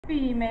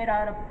be made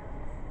out of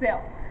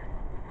silk.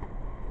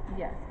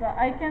 Yes, but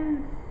I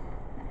can.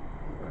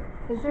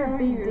 Is there a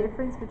big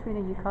difference between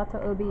a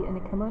yukata obi and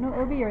a kimono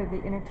obi, or are they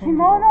interchangeable?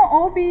 Kimono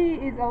obi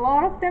is a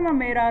lot of them are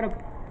made out of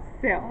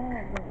silk. Oh,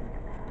 really?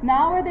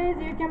 Nowadays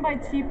you can buy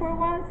cheaper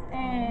ones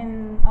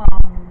in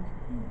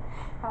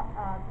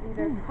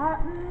either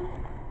cotton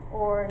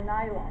or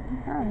nylon.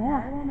 Oh,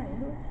 yeah. Nylon or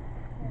English?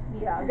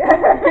 Yeah.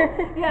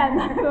 Yeah,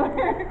 nylon.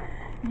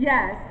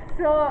 Yes.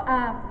 So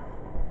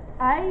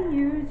I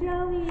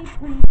usually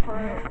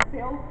prefer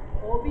silk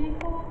obi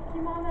for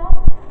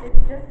kimono. It's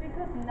just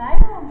because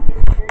nylon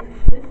is very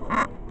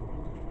slippery.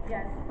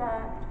 Yes,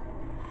 but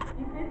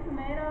if it's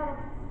made out of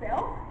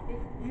silk,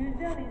 it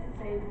usually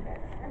stays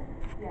better.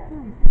 Yes.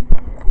 It's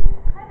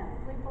kind of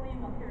slippery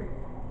material.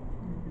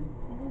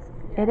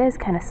 It is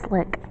kind of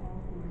slick.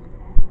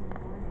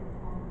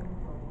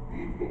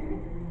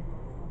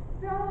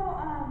 So,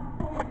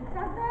 for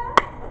yukata,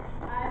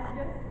 I've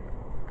just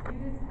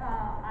used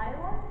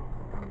iron,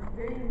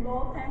 very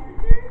low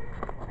temperature.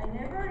 I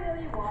never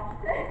really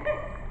washed it,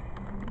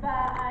 but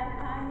I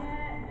hung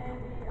it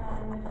maybe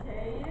in the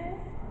shade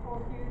for a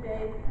few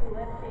days to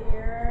let the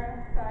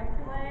air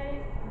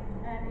circulate.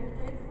 And if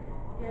it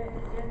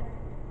gets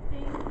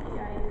stinky,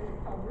 I use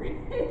covering.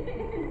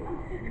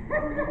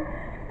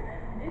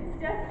 It's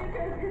just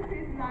because this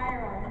is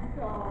nylon,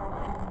 so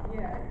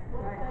yes.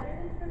 What's better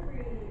than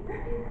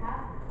Febreze is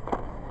half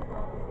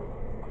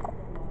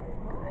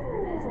and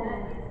that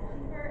is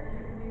cheaper and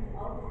it removes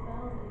all the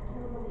smells and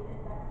kills all the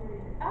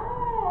bacteria.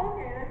 Oh,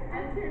 okay,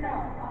 that's good to know.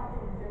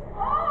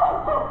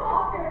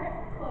 Off your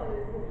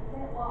clothes that you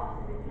can't wash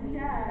in between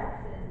Yeah.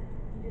 introductions,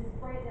 you just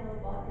spray it down with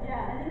vodka.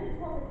 Yeah. And then you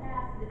tell the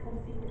cats that it's some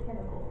secret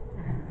chemical.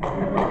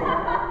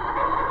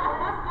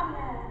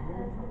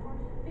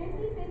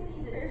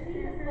 50-50, the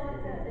cheapest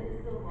vodka, the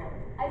distilled water.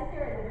 I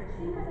swear, the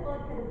cheaper the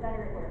vodka, the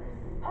better it works.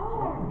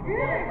 Oh, good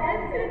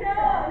to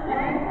know.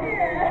 Thank you.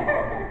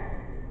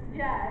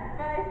 Yes,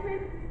 but if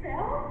it's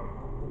silk,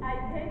 I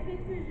take it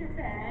to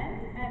Japan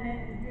and then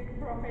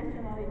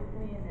professionally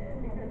clean it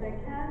because I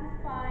can't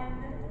find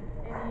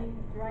any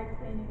dry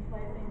cleaning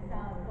place in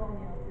San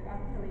Antonio to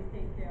actually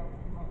take care of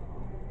kimono.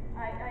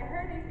 I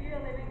heard if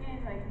you're living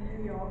in like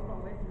New York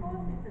or West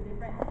Coast, it's a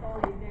different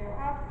story. They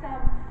have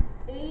some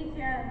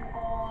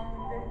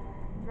Asian-owned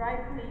dry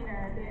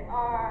cleaner. They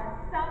are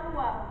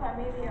somewhat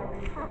familiar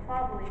with the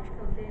public,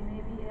 so they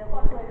may be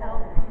able to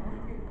help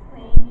you to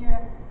clean your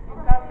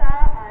yukata,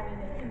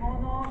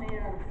 kimono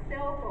made out of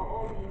silk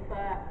or obi.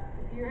 But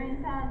if you're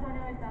in San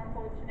Antonio, it's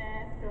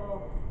unfortunate.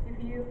 So if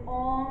you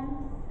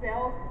own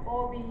silk,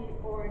 obi,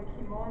 or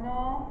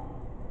kimono,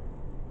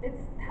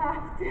 it's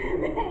tough to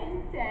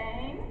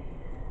maintain.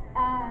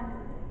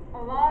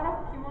 A lot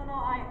of kimono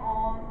I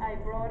own, I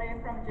brought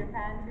it from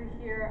Japan to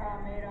here,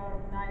 are made out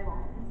of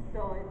nylon,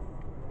 so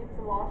it's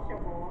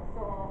washable.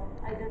 So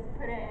I just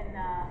put it in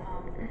a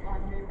laundry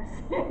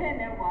machine and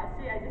then wash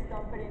it. I just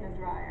don't put it in a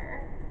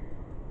dryer.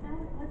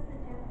 What's the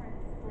difference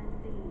with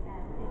the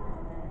putting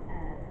on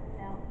the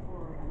belt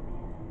for a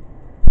man?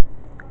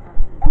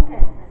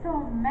 Okay, so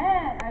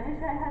men, I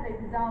wish I had an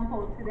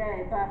example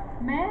today,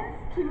 but men's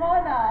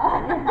kimono,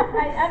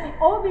 I mean,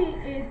 obi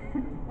is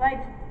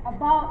like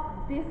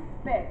about this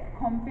thick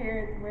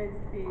compared with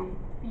the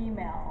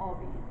female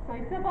obi. So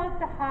it's about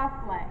the half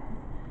length.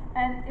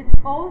 And it's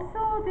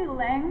also the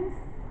length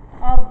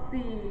of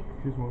the...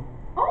 Here's one.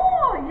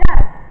 Oh,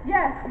 yes,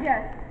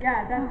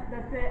 yeah,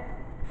 that's it.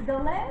 The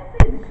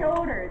length is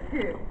shorter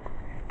too.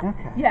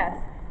 Okay. Yes,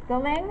 the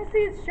length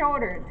is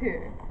shorter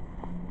too.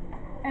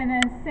 And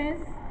then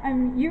since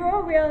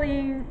you're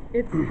wearing,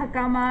 it's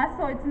hakama,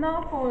 so it's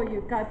not for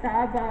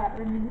yukata, but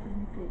let me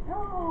see.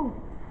 Oh,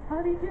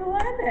 how did you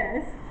learn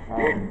this?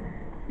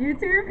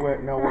 YouTube?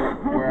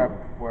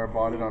 Where I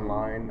bought it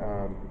online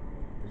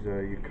is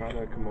a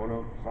Yukata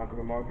Kimono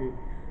Sakura Market.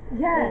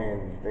 Yes.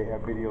 And they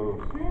have videos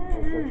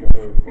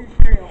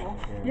tutorial.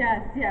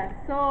 Yes.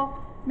 So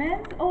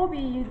men's obi,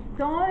 you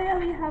don't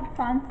really have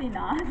fancy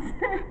knots.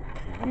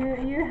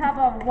 you have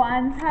a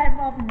one type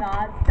of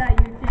knot that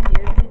you can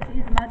use, which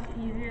is much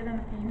easier than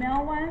the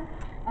female one.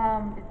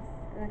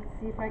 Let's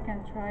see if I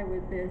can try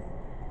with this.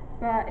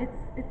 But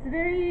it's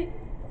very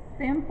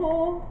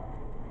simple.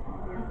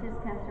 It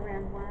just comes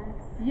around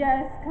once?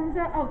 Yes, comes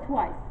out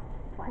twice.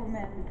 For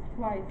men, it's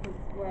twice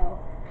as well.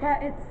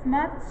 But it's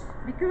much,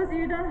 because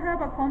you don't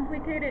have a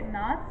complicated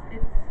knot,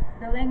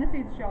 the length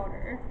is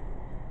shorter.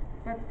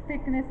 But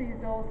thickness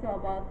is also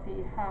about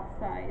the half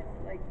size,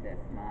 like this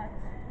much.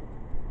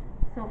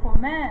 So for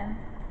men,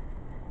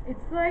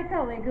 it's like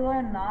a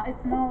regular knot.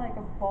 It's not like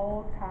a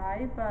bow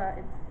tie,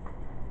 but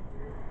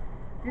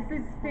this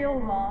is still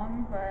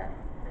long, but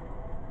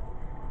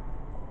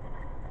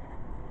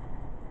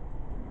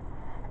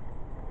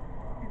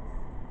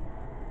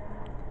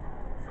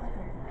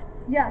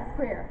yeah,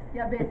 square.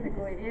 Yeah,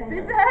 basically.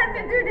 It's hard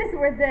to do this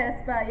with this,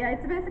 but yeah,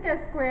 it's basically a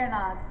square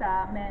knot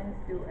that men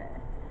do it.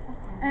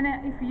 And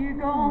if you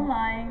go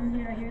online,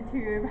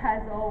 YouTube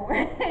has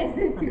always a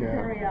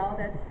tutorial.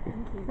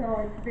 So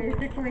it's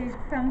basically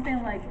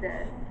something like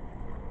this.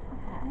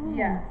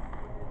 Yes.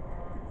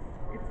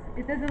 It's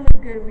it doesn't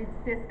look good with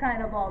this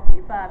kind of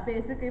obi, but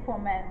basically for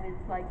men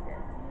it's like this.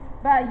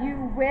 But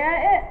you wear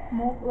it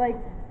more like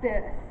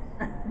this.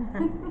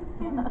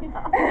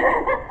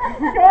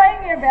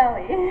 Showing your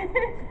belly.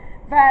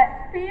 But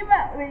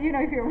female,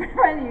 if you're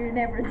women, you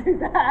never do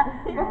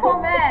that. But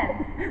for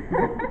men,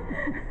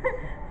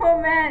 for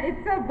men,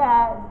 it's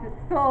about,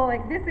 so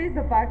like this is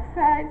the back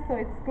side, so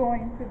it's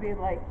going to be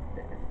like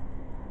this.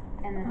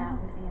 And then that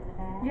would be in the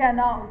back? Yeah,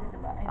 now it's the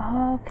back.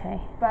 Oh, okay.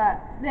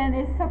 But then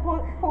it's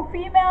supposed, for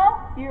female,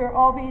 you're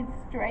always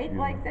straight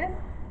like this.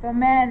 But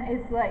man,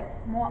 it's like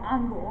more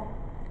angle.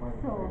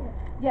 So,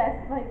 yes,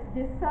 like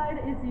this side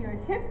is your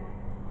hip,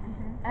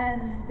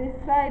 and this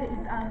side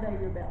is under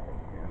your belly.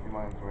 Yeah, see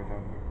mine's right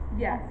down here.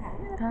 Yes.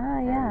 Ah,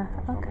 yeah.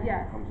 Okay.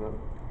 Yes. Comes up.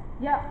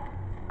 Yeah.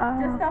 Oh.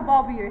 Just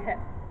above your hip.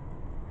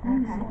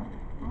 Thank you.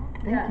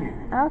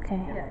 Okay.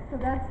 Yeah. So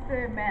that's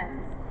the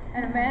men's.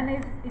 And men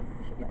is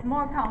it's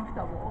more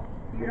comfortable.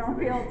 You don't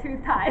feel too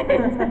tight,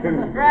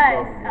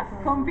 right?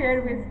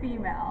 Compared with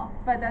female.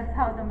 But that's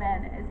how the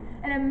man is.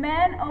 And a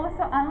man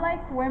also,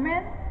 unlike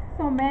women,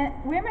 so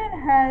women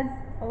has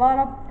a lot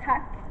of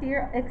tack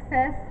here,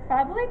 excess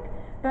fabric.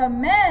 But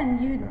men,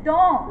 you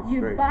don't. You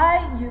straight. buy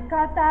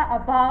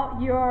yukata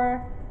about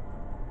your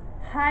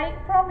height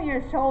from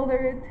your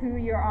shoulder to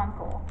your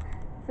ankle.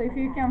 So if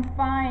you can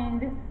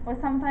find, or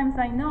sometimes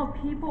I know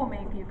people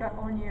make your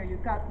own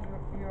yukata.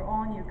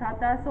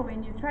 So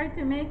when you try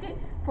to make it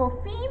for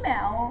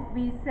female,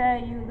 we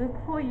say you look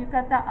for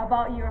yukata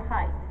about your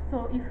height.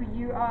 So if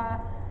you are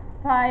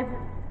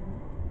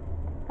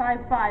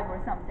 5'5"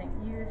 or something,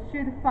 you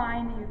should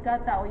find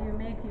yukata or you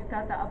make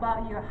yukata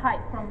about your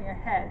height from your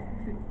head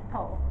to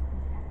toe.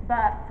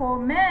 But for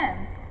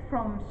men,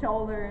 from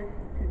shoulder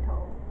to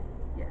toe.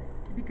 Yes,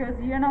 because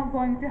you're not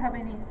going to have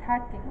any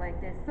tacking like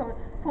this. So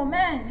for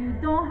men, you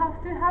don't have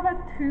to have a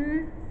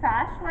two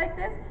sash like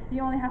this.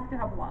 You only have to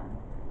have one,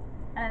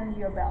 and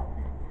your belt,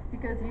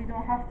 because you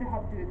don't have to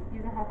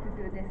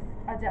do this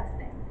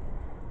adjusting.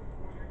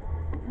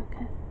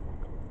 Okay.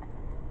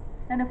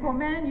 And for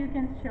men, you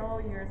can show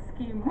your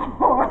skin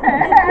more.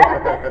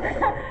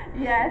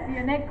 Yes,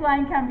 your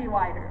neckline can be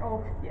wider.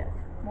 Oh, yes,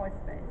 more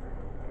space.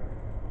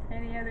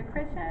 Any other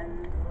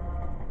questions?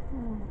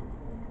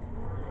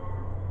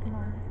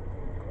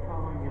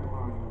 Following up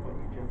on what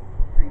you just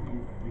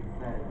previously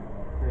said,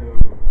 so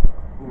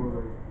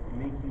for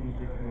making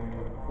the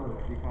kimono for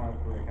yukata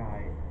for a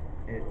guy,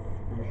 it's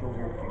from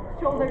shoulder to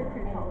Shoulder to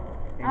toe.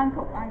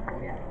 Ankle,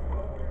 yes.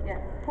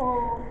 Yes.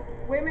 For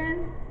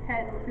women,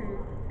 head to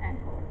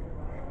ankle.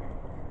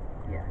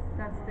 Yes,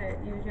 that's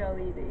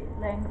usually the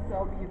length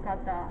of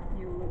yukata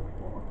you look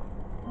for.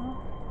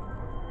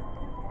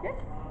 Yes?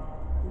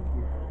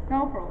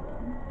 No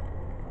problem.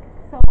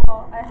 So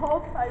I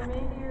hope I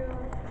made you a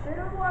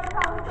little more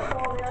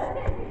comfortable with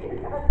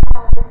yukata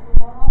or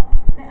kimono.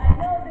 I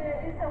know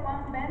there is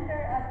one vendor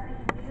at the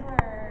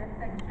dealer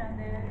section.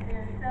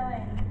 They're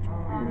selling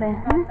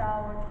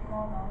yukata or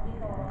kimono.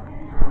 So,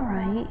 All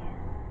right.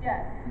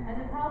 yes. And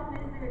the problem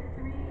is there are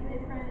 3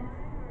 different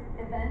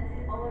events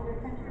all over the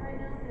country right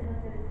now, so they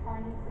must get a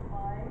tiny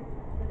supply.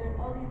 But there's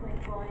all these like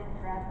blind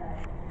grab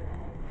bags.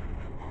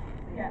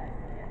 Yes.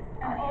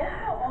 And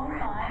also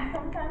online,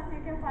 sometimes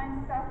you can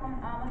find stuff on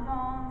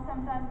Amazon.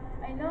 Sometimes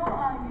I know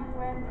you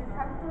went to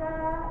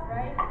Sakura,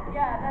 right?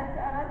 Yeah, that's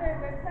another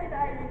website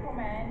I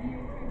recommend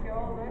you to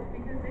go look,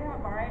 because they have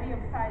a variety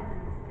of sizes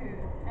too,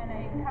 and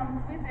it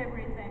comes with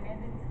everything,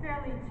 and it's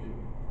fairly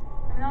cheap.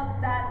 Not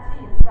that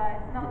cheap,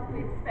 but it's not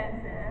too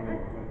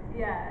expensive.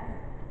 Yeah,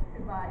 to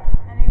buy it.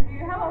 And if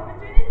you have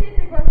opportunity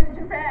to go to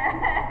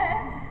Japan,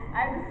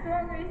 I would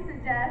strongly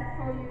suggest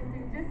for you to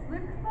just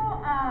look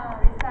for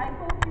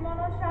recycled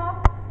kimono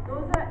shop.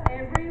 Those are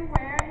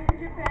everywhere in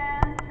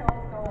Japan.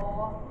 Kyoto,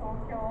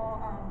 Tokyo,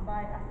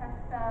 by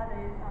Asakusa,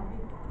 there's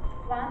big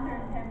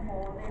lantern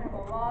temple